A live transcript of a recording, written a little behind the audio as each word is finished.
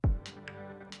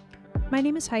My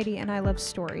name is Heidi and I love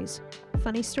stories.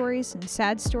 Funny stories and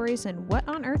sad stories and what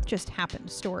on earth just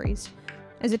happened stories.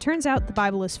 As it turns out, the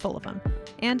Bible is full of them.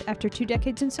 And after 2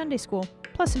 decades in Sunday school,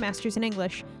 plus a master's in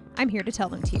English, I'm here to tell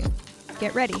them to you.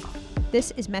 Get ready.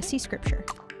 This is Messy Scripture.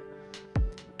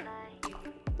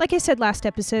 Like I said last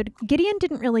episode, Gideon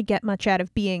didn't really get much out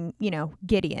of being,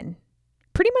 Gideon.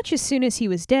 Pretty much as soon as he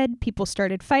was dead, people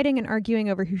started fighting and arguing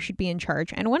over who should be in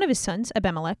charge, and one of his sons,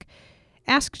 Abimelech,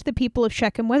 asked the people of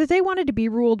Shechem whether they wanted to be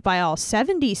ruled by all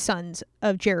 70 sons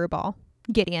of Jerubbaal,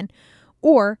 Gideon,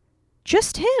 or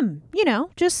just him,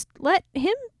 just let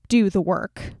him do the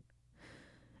work.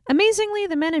 Amazingly,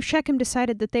 the men of Shechem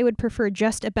decided that they would prefer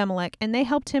just Abimelech, and they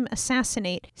helped him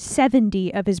assassinate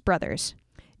 70 of his brothers.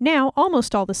 Now,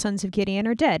 almost all the sons of Gideon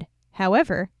are dead.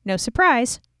 However, no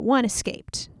surprise, one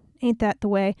escaped. Ain't that the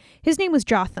way? His name was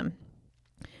Jotham.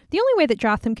 The only way that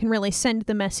Jotham can really send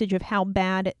the message of how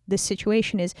bad this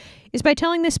situation is by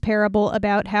telling this parable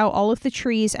about how all of the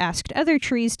trees asked other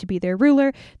trees to be their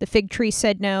ruler, the fig tree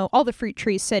said no, all the fruit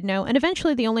trees said no, and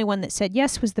eventually the only one that said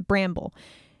yes was the bramble.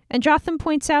 And Jotham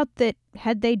points out that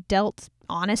had they dealt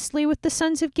honestly with the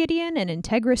sons of Gideon and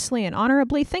integrously and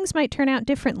honorably, things might turn out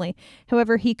differently.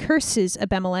 However, he curses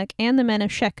Abimelech and the men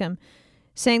of Shechem,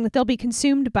 saying that they'll be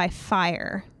consumed by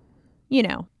fire.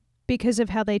 Because of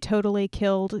how they totally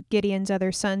killed Gideon's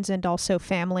other sons and also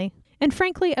family. And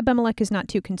frankly, Abimelech is not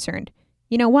too concerned.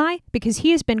 You know why? Because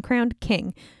he has been crowned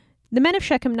king. The men of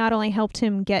Shechem not only helped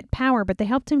him get power, but they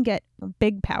helped him get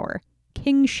big power,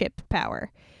 kingship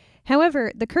power. However,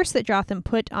 the curse that Jotham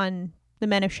put on the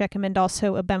men of Shechem and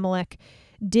also Abimelech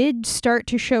did start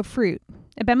to show fruit.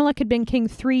 Abimelech had been king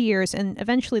 3 years, and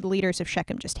eventually the leaders of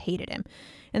Shechem just hated him,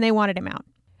 and they wanted him out.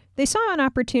 They saw an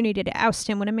opportunity to oust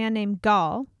him when a man named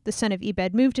Gaal, the son of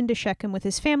Ebed, moved into Shechem with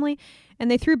his family,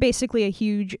 and they threw basically a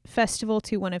huge festival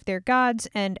to one of their gods,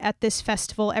 and at this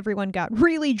festival everyone got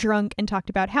really drunk and talked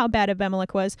about how bad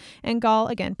Abimelech was, and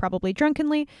Gaal, again probably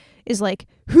drunkenly, is like,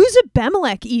 who's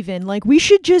Abimelech even? Like, we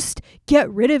should just get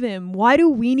rid of him. Why do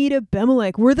we need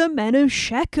Abimelech? We're the men of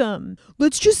Shechem.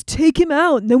 Let's just take him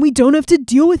out, and then we don't have to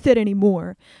deal with it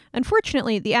anymore.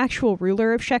 Unfortunately, the actual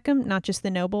ruler of Shechem, not just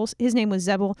the nobles, his name was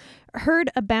Zebul, heard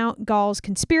about Gaal's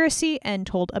conspiracy and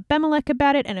told Abimelech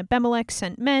about it, and Abimelech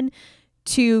sent men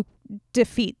to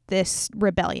defeat this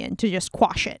rebellion, to just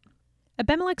quash it.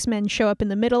 Abimelech's men show up in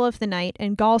the middle of the night,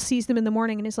 and Gaal sees them in the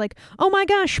morning and is like, oh my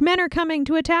gosh, men are coming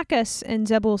to attack us. And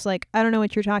Zebul's like, I don't know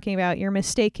what you're talking about. You're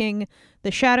mistaking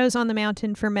the shadows on the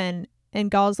mountain for men.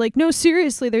 And Gaal's like, no,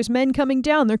 seriously, there's men coming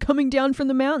down. They're coming down from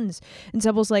the mountains. And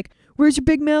Zebul's like, where's your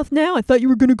big mouth now? I thought you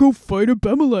were going to go fight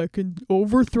Abimelech and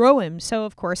overthrow him. So,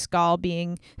 of course, Gaal,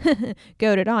 being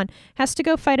goaded on, has to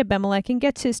go fight Abimelech and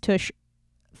gets his tush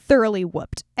thoroughly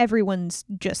whooped. Everyone's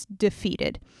just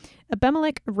defeated.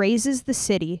 Abimelech razes the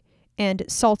city and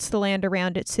salts the land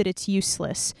around it so that it's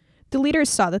useless. The leaders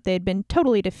saw that they had been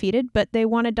totally defeated, but they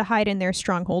wanted to hide in their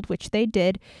stronghold, which they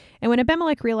did. And when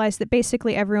Abimelech realized that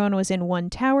basically everyone was in one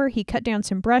tower, he cut down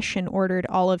some brush and ordered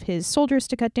all of his soldiers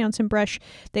to cut down some brush.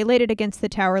 They laid it against the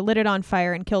tower, lit it on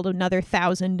fire, and killed another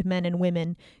 1,000 men and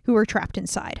women who were trapped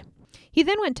inside. He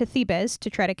then went to Thebez to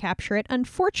try to capture it.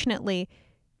 Unfortunately,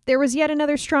 there was yet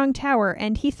another strong tower,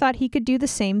 and he thought he could do the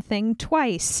same thing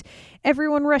twice.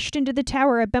 Everyone rushed into the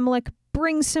tower. Abimelech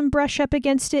brings some brush up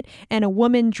against it, and a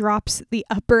woman drops the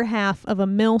upper half of a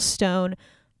millstone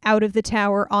out of the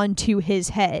tower onto his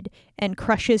head and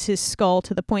crushes his skull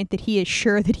to the point that he is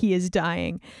sure that he is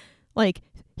dying. Like,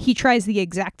 he tries the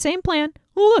exact same plan.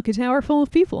 Oh, look, a tower full of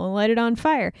people, and light it on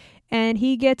fire. And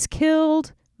he gets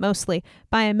killed, mostly,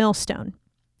 by a millstone.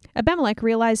 Abimelech,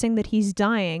 realizing that he's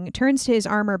dying, turns to his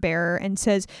armor bearer and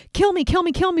says, kill me, kill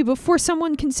me, kill me, before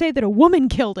someone can say that a woman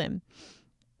killed him.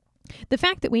 The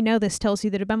fact that we know this tells you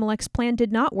that Abimelech's plan did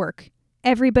not work.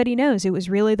 Everybody knows it was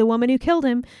really the woman who killed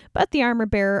him, but the armor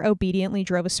bearer obediently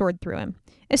drove a sword through him.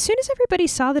 As soon as everybody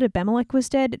saw that Abimelech was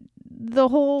dead, the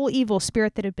whole evil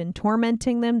spirit that had been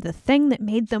tormenting them, the thing that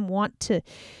made them want to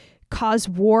cause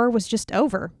war, was just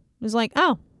over. It was like,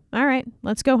 oh, all right,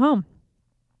 let's go home.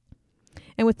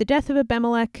 And with the death of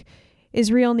Abimelech,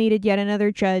 Israel needed yet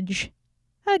another judge.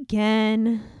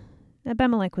 Again.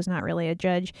 Abimelech was not really a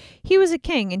judge. He was a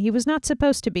king, and he was not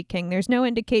supposed to be king. There's no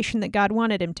indication that God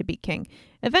wanted him to be king.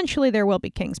 Eventually there will be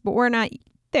kings, but we're not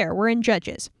there. We're in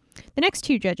judges. The next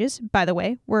 2 judges, by the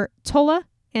way, were Tola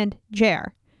and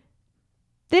Jair.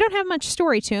 They don't have much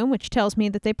story to them, which tells me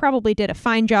that they probably did a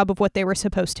fine job of what they were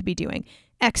supposed to be doing.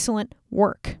 Excellent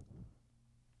work.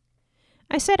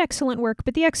 I said excellent work,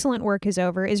 but the excellent work is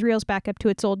over. Israel's back up to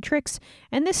its old tricks,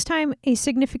 and this time a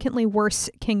significantly worse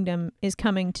kingdom is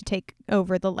coming to take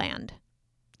over the land.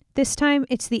 This time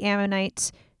it's the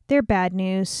Ammonites. They're bad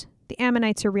news. The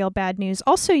Ammonites are real bad news.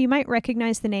 Also, you might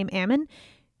recognize the name Ammon,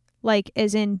 like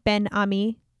as in Ben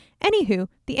Ami. Anywho,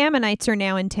 the Ammonites are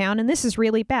now in town, and this is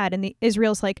really bad. And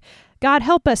Israel's like, God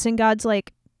help us. And God's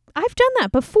like, I've done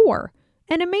that before.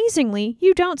 And amazingly,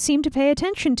 you don't seem to pay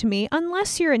attention to me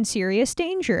unless you're in serious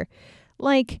danger.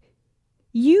 Like,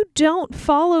 you don't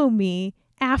follow me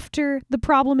after the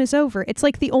problem is over. It's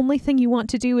like the only thing you want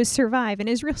to do is survive. And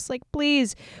Israel's like,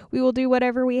 please, we will do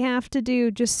whatever we have to do.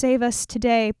 Just save us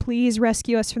today. Please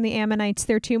rescue us from the Ammonites.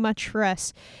 They're too much for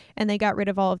us. And they got rid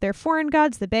of all of their foreign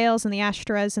gods, the Baals and the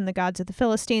Ashtoreths and the gods of the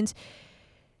Philistines.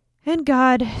 And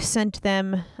God sent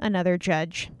them another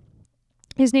judge.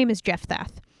 His name is Jephthah.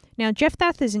 Now,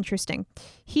 Jephthah is interesting.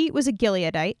 He was a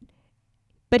Gileadite,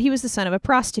 but he was the son of a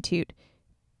prostitute.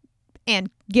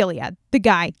 And Gilead, the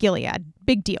guy, Gilead,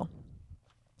 big deal.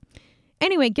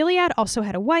 Anyway, Gilead also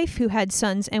had a wife who had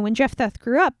sons, and when Jephthah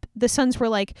grew up, the sons were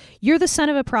like, you're the son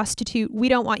of a prostitute, we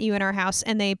don't want you in our house,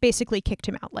 and they basically kicked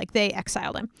him out, like they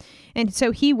exiled him. And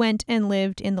so he went and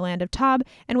lived in the land of Tob,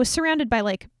 and was surrounded by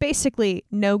like basically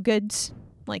no-goods,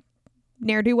 like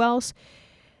ne'er-do-wells,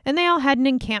 and they all had an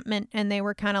encampment, and they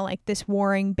were kind of like this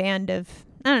warring band of,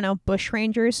 I don't know, bush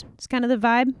rangers. It's kind of the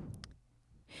vibe.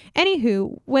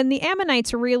 Anywho, when the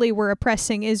Ammonites really were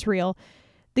oppressing Israel,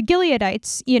 the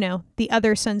Gileadites, you know, the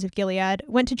other sons of Gilead,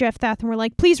 went to Jephthah and were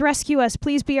like, please rescue us,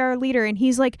 please be our leader. And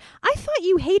he's like, I thought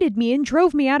you hated me and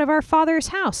drove me out of our father's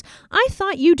house. I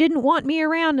thought you didn't want me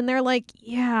around. And they're like,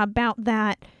 yeah, about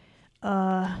that.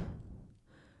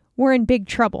 We're in big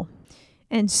trouble.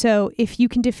 And so if you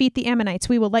can defeat the Ammonites,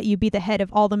 we will let you be the head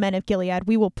of all the men of Gilead.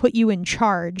 We will put you in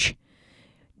charge.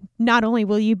 Not only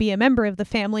will you be a member of the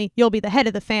family, you'll be the head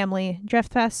of the family.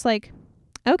 Jephthah's like,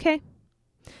 okay,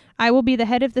 I will be the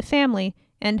head of the family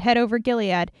and head over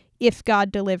Gilead if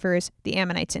God delivers the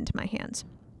Ammonites into my hands.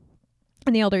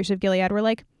 And the elders of Gilead were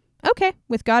like, okay,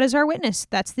 with God as our witness,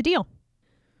 that's the deal.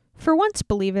 For once,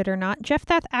 believe it or not,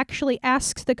 Jephthah actually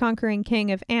asks the conquering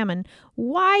king of Ammon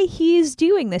why he's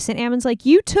doing this. And Ammon's like,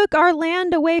 you took our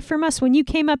land away from us when you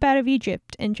came up out of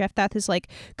Egypt. And Jephthah is like,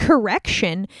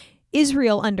 correction,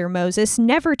 Israel under Moses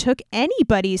never took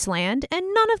anybody's land, and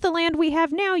none of the land we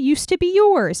have now used to be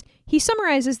yours. He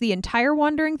summarizes the entire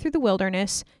wandering through the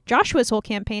wilderness, Joshua's whole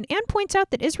campaign, and points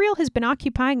out that Israel has been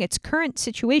occupying its current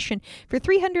situation for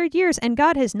 300 years, and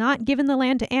God has not given the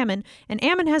land to Ammon, and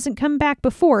Ammon hasn't come back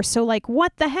before, so like,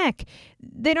 what the heck?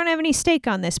 They don't have any stake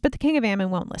on this, but the king of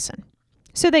Ammon won't listen.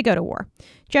 So they go to war.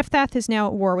 Jephthah is now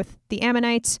at war with the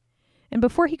Ammonites, and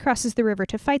before he crosses the river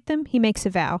to fight them, he makes a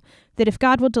vow that if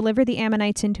God will deliver the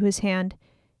Ammonites into his hand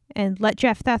and let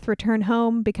Jephthah return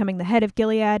home, becoming the head of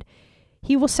Gilead,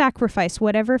 he will sacrifice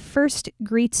whatever first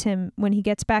greets him when he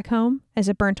gets back home as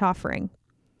a burnt offering,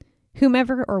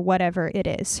 whomever or whatever it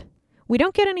is. We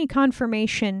don't get any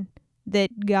confirmation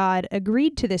that God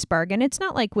agreed to this bargain. It's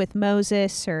not like with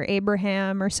Moses or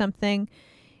Abraham or something.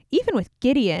 Even with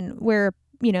Gideon, where,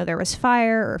 you know, there was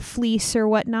fire or fleece or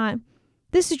whatnot.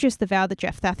 This is just the vow that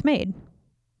Jephthah made,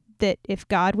 that if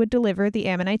God would deliver the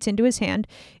Ammonites into his hand,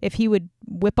 if he would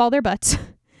whip all their butts,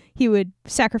 he would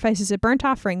sacrifice as a burnt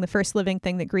offering the first living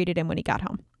thing that greeted him when he got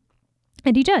home.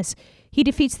 And he does. He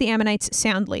defeats the Ammonites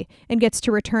soundly and gets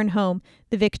to return home,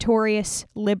 the victorious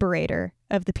liberator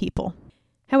of the people.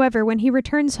 However, when he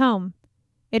returns home,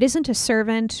 it isn't a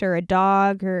servant or a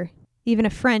dog or even a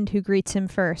friend who greets him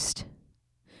first.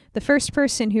 The first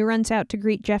person who runs out to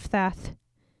greet Jephthah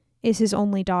is his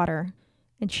only daughter,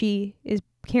 and she is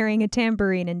carrying a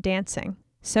tambourine and dancing,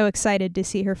 so excited to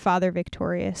see her father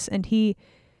victorious, and he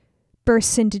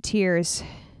bursts into tears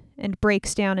and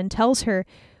breaks down and tells her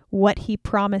what he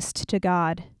promised to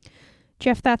God.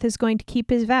 Jephthah is going to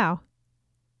keep his vow,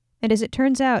 and as it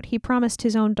turns out, he promised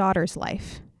his own daughter's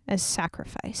life as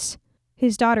sacrifice.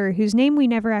 His daughter, whose name we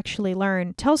never actually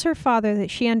learn, tells her father that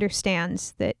she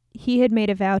understands that he had made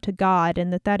a vow to God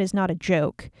and that is not a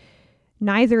joke.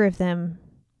 Neither of them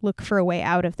look for a way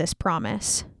out of this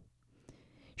promise.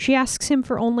 She asks him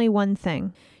for only one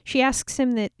thing. She asks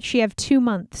him that she have 2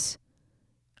 months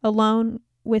alone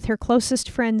with her closest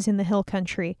friends in the hill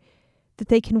country, that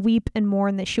they can weep and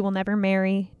mourn that she will never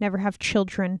marry, never have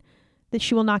children, that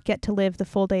she will not get to live the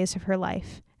full days of her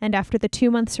life. And after the 2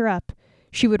 months are up,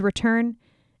 she would return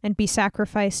and be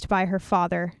sacrificed by her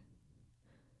father,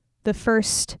 the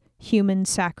first human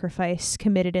sacrifice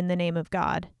committed in the name of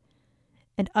God,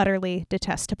 and utterly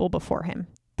detestable before him.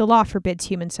 The law forbids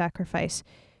human sacrifice.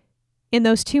 In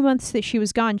those 2 months that she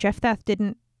was gone, Jephthah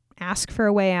didn't ask for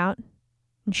a way out,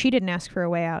 and she didn't ask for a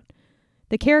way out.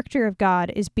 The character of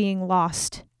God is being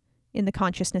lost in the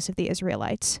consciousness of the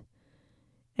Israelites.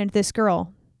 And this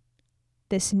girl,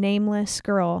 this nameless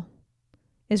girl,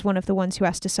 is one of the ones who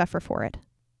has to suffer for it.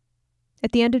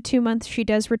 At the end of 2 months, she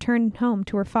does return home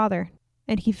to her father,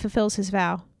 and he fulfills his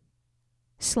vow,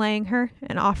 slaying her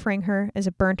and offering her as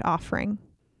a burnt offering.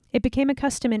 It became a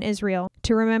custom in Israel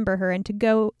to remember her and to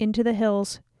go into the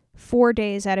hills 4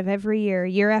 days out of every year,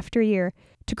 year after year,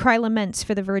 to cry laments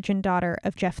for the virgin daughter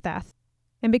of Jephthah.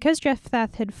 And because Jephthah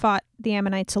had fought the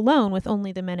Ammonites alone with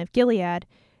only the men of Gilead,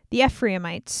 the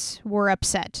Ephraimites were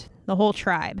upset, the whole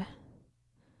tribe.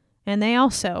 And they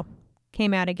also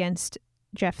came out against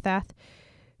Jephthah,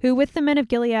 who with the men of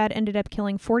Gilead ended up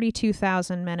killing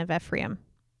 42,000 men of Ephraim.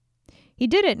 He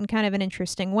did it in kind of an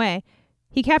interesting way.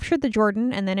 He captured the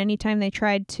Jordan, and then anytime they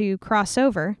tried to cross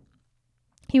over,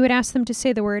 he would ask them to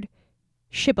say the word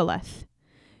Shibboleth,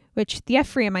 which the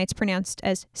Ephraimites pronounced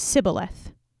as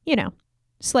Sibboleth. You know,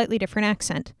 slightly different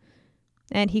accent.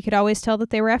 And he could always tell that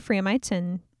they were Ephraimites,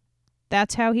 and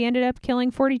that's how he ended up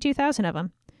killing 42,000 of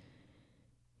them.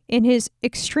 In his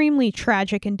extremely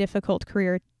tragic and difficult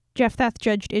career, Jephthah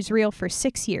judged Israel for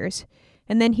 6 years,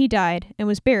 and then he died and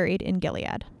was buried in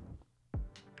Gilead.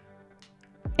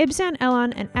 Ibzan,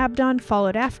 Elon, and Abdon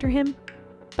followed after him,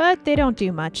 but they don't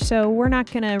do much, so we're not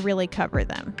going to really cover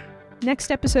them.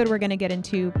 Next episode, we're going to get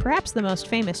into perhaps the most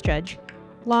famous judge,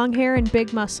 long hair and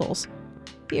big muscles,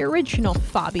 the original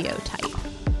Fabio type.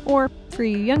 Or, for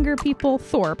you younger people,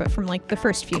 Thor, but from like the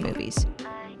first few movies.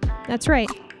 That's right,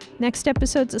 next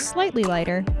episode's a slightly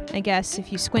lighter, I guess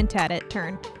if you squint at it,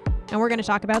 turn, and we're going to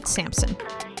talk about Samson.